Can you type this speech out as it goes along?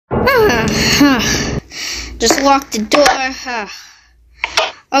Just lock the door.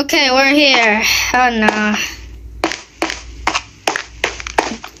 Okay, we're here. Oh no.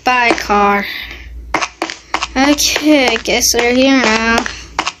 Bye, car. Okay, I guess we're here now.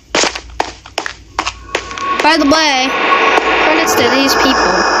 By the way, credits to these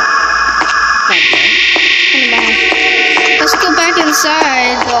people. Let's go back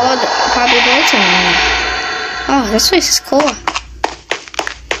inside the old Playtime. Oh, this place is cool.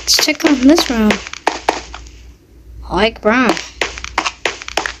 Let's check out this room. I like brown.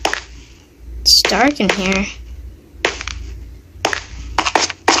 It's dark in here.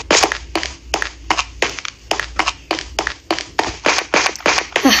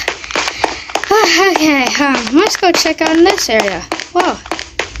 Okay, let's go check out in this area. Whoa.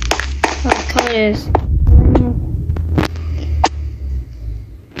 What the color is?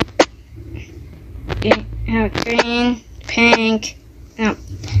 Green, pink, no,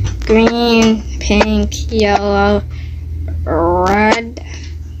 green, pink, yellow, red.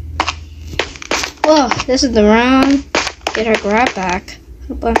 Whoa, this is the room. Get our grab back.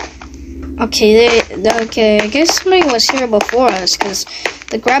 Okay, okay, I guess somebody was here before us, because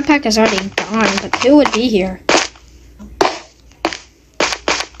the grab pack is already gone, but who would be here?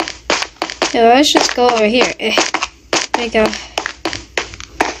 So let's just go over here. There we go.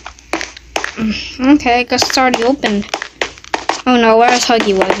 Okay, I guess it's already open. Oh no, where's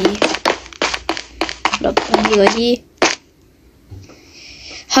Huggy Wuggy? Look, Huggy Wuggy.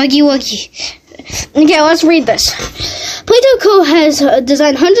 Huggy Wuggy. Okay, let's read this. Playtime Co. has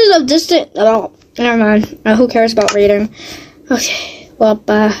designed hundreds of distant... Oh, never mind. Who cares about reading? Okay, well,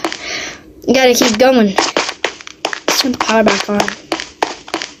 you gotta keep going. Let's turn the power back on.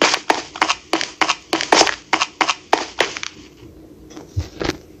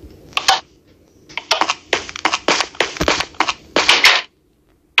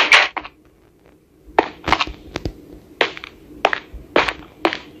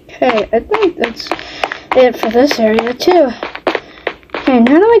 Okay, I think that's it for this area too. Okay,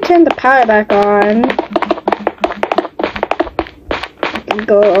 now that we turn the power back on, I can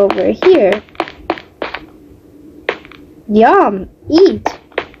go over here. Yum! Eat!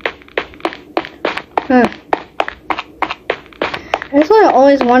 That's why I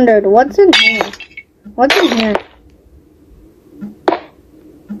always wondered, what's in here? What's in here?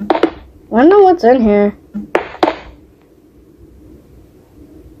 I don't know what's in here.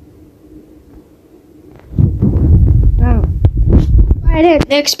 I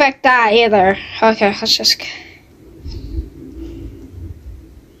didn't expect that either. Okay, let's just...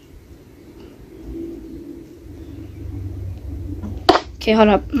 Okay, hold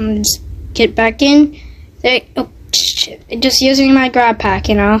up. Just get back in. There. Oh, shit. Just using my grab pack,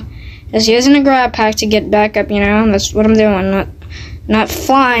 you know. Just using a grab pack to get back up, you know. That's what I'm doing. Not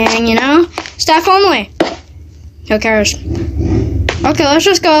flying, you know. Staff only. Who cares? Okay, let's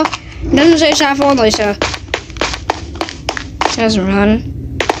just go. It doesn't say staff only, so... Just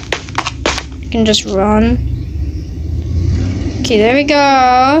run. You can just run. Okay, there we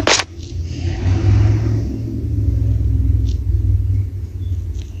go.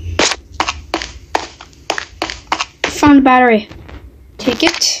 Found a battery. Take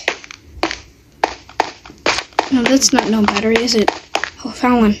it. No, that's not no battery, is it? Oh, I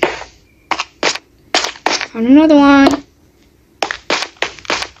found one. Found another one.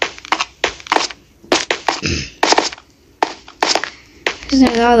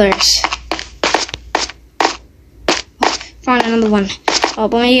 There's others. Oh, found another one. Oh,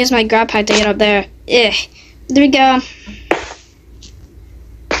 but let me use my grab pack to get up there. There we go.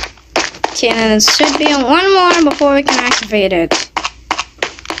 Okay, and there should be one more before we can activate it.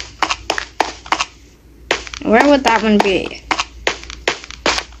 Where would that one be?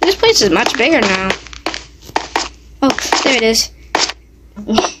 This place is much bigger now. Oh, there it is.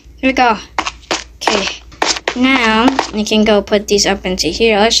 Here we go. Okay. Now, we can go put these up into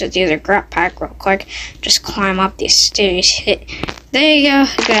here. Let's just use our grab pack real quick. Just climb up these stairs. There you go,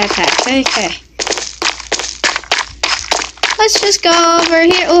 grab pack. Okay. Let's just go over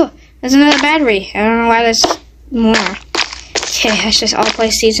here. Oh, there's another battery. I don't know why there's more. Okay, let's just all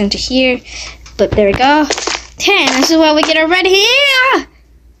place these into here. But there we go. 10, this is where we get a red hand.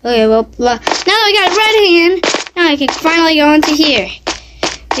 Okay, well, now that we got a red hand, now I can finally go into here.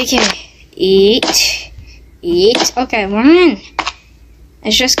 Okay, eat. Okay, we're in.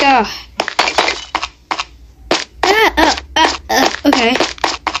 Let's just go. Okay.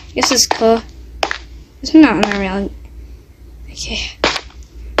 This is cool. It's not real. Okay.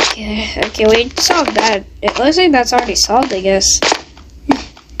 Okay, we solved that. It looks like that's already solved, I guess.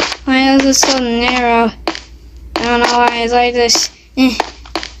 Why is it so narrow? I don't know why it's like this.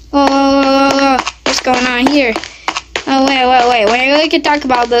 Oh, here. Oh, wait. When I really could talk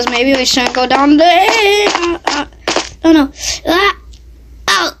about this, maybe we shouldn't go down there. Oh, no.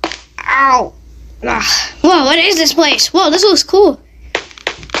 Ow. Ow. Whoa, what is this place? Whoa, this looks cool.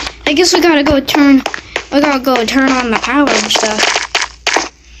 I guess we gotta go turn on the power and stuff.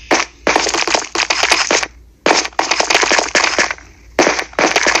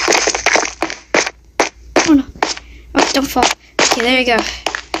 Oh, no. Oh, don't fall. Okay, there you go.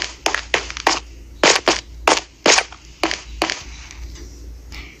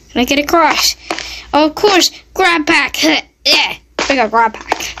 Can I get across? Oh, of course. Grab pack. Yeah. I got grab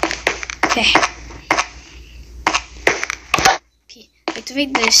pack. Okay.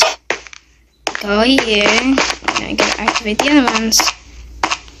 Activate this. Go here. I gotta activate the other ones.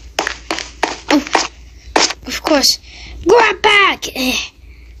 Oh. Of course. Grab pack.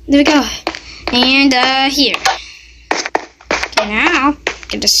 There we go. And, here. Okay, now. I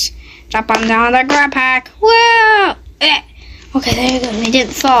can just drop on down the grab pack. Whoa. Okay, there you go. We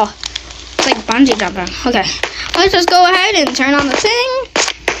didn't fall. It's like bungee jumping. Okay. Let's just go ahead and turn on the thing.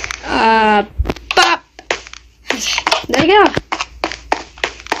 Pop. Okay, there you go.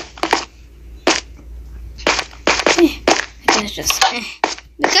 Let's just, there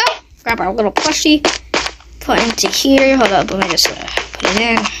we go. Grab our little plushie. Put it into here. Hold up, let me just put it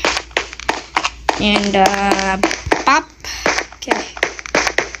in. And, pop. Okay.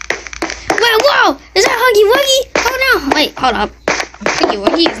 Whoa! Is that Huggy Wuggy? Oh no! Wait, hold up. Huggy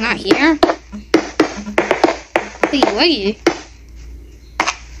Wuggy is not here. Huggy Wuggy?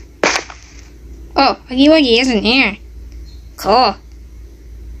 Oh, Huggy Wuggy isn't here. Cool.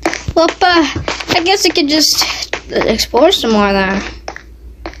 Well, I guess I could just explore some more then.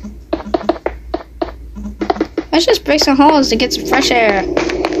 Let's just break some holes to get some fresh air. I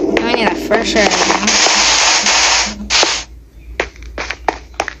need that fresh air, you know?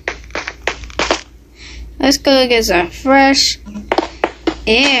 Let's go get some fresh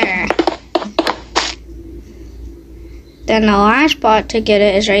air. Then the last spot to get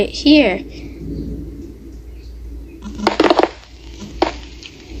it is right here.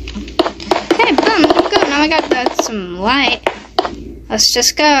 Okay, boom, good. Now I got some light. Let's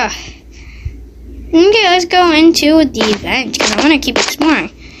just go. Okay, let's go into the event because I want to keep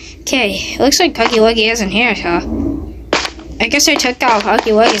exploring. Okay, looks like Huggy Wuggy isn't here, so I guess I took out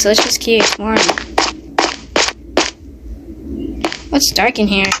Huggy Wuggy, so let's just keep exploring. What's dark in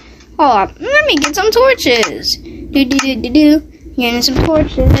here? Hold up, let me get some torches. Getting some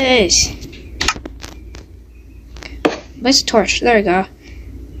torches. Where's the torch? There we go.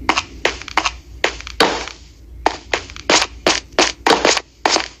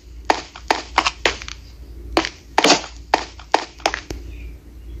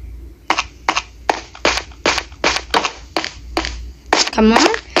 Come on.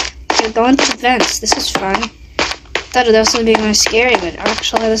 Okay, go into the vents. This is fun. I thought this would be more scary, but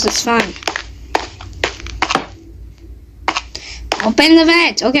actually this is fun. Open the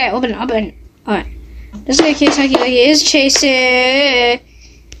vent. Okay, open. Alright. Just in case Huggy Wuggy is chasing.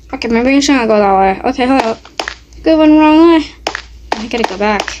 Okay, maybe I shouldn't go that way. Okay, hold up. Good one, wrong way. I gotta go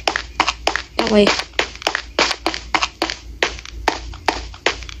back. That way.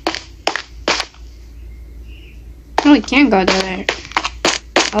 Oh, we can't go there.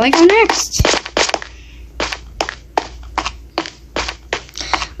 I'll go next.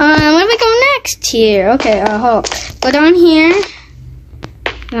 Where do we go next here? Okay, hold. Go down here.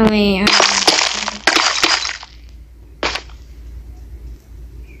 No, wait.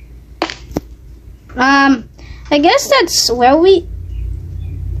 I guess that's where we.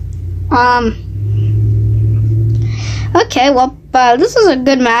 Okay, well, this is a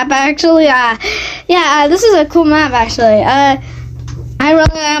good map actually. Yeah, this is a cool map actually. I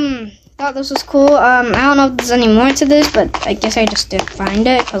really thought this was cool. I don't know if there's any more to this, but I guess I just didn't find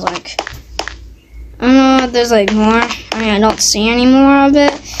it because like I don't know if there's like more. I mean, I don't see any more of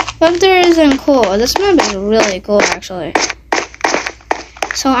it, but if there isn't, cool. This map is really cool actually.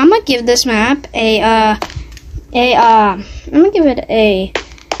 So I'm gonna give this map I'm gonna give it a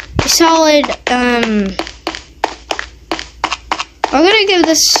solid I'm gonna give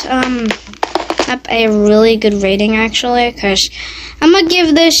this map a really good rating actually, because I'm gonna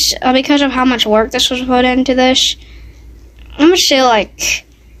give this, because of how much work this was put into this, I'm gonna say like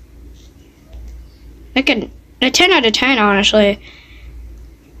a 10 out of 10 honestly.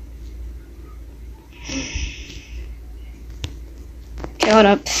 Okay, hold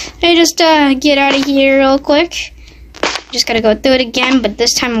up. Let me just get out of here real quick. Just gotta go through it again, but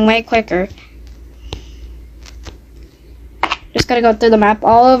this time way quicker. Just gotta go through the map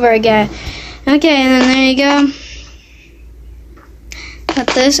all over again. Okay, and then there you go. Got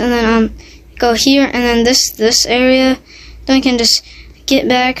this, and then go here, and then this area. Then we can just get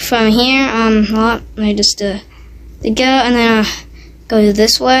back from here. Well, I just go, and then go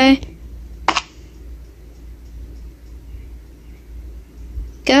this way.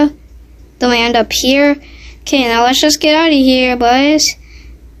 Go. Then we end up here. Okay, now let's just get out of here, boys.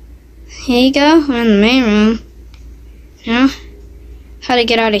 Here you go. We're in the main room. Now, how to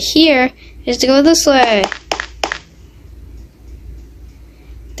get out of here is to go this way.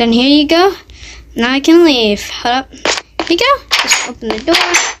 Then here you go. Now I can leave. Hold up. Here you go. Just open the door.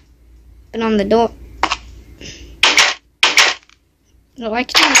 Open on the door. Oh, I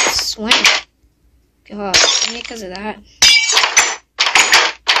can't swim. God, maybe because of that.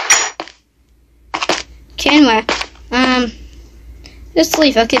 Okay, anyway. Just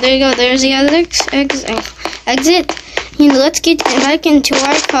leave. Okay, there you go. There's the other exit. And let's get back into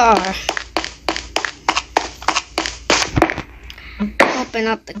our car. Open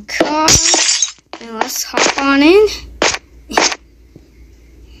up the car. And let's hop on in.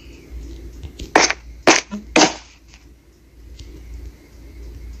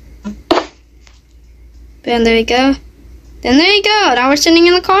 And there you go. Then there you go. Now we're sitting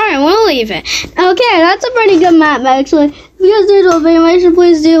in the car and we'll leave it. Okay, that's a pretty good map, actually. If you guys did well, very much,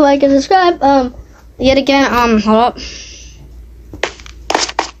 please do like and subscribe. Yet again, hold up.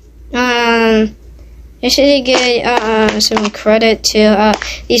 I should give some credit to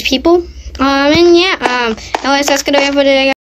these people. And yeah, anyways, that's gonna be it for today, guys.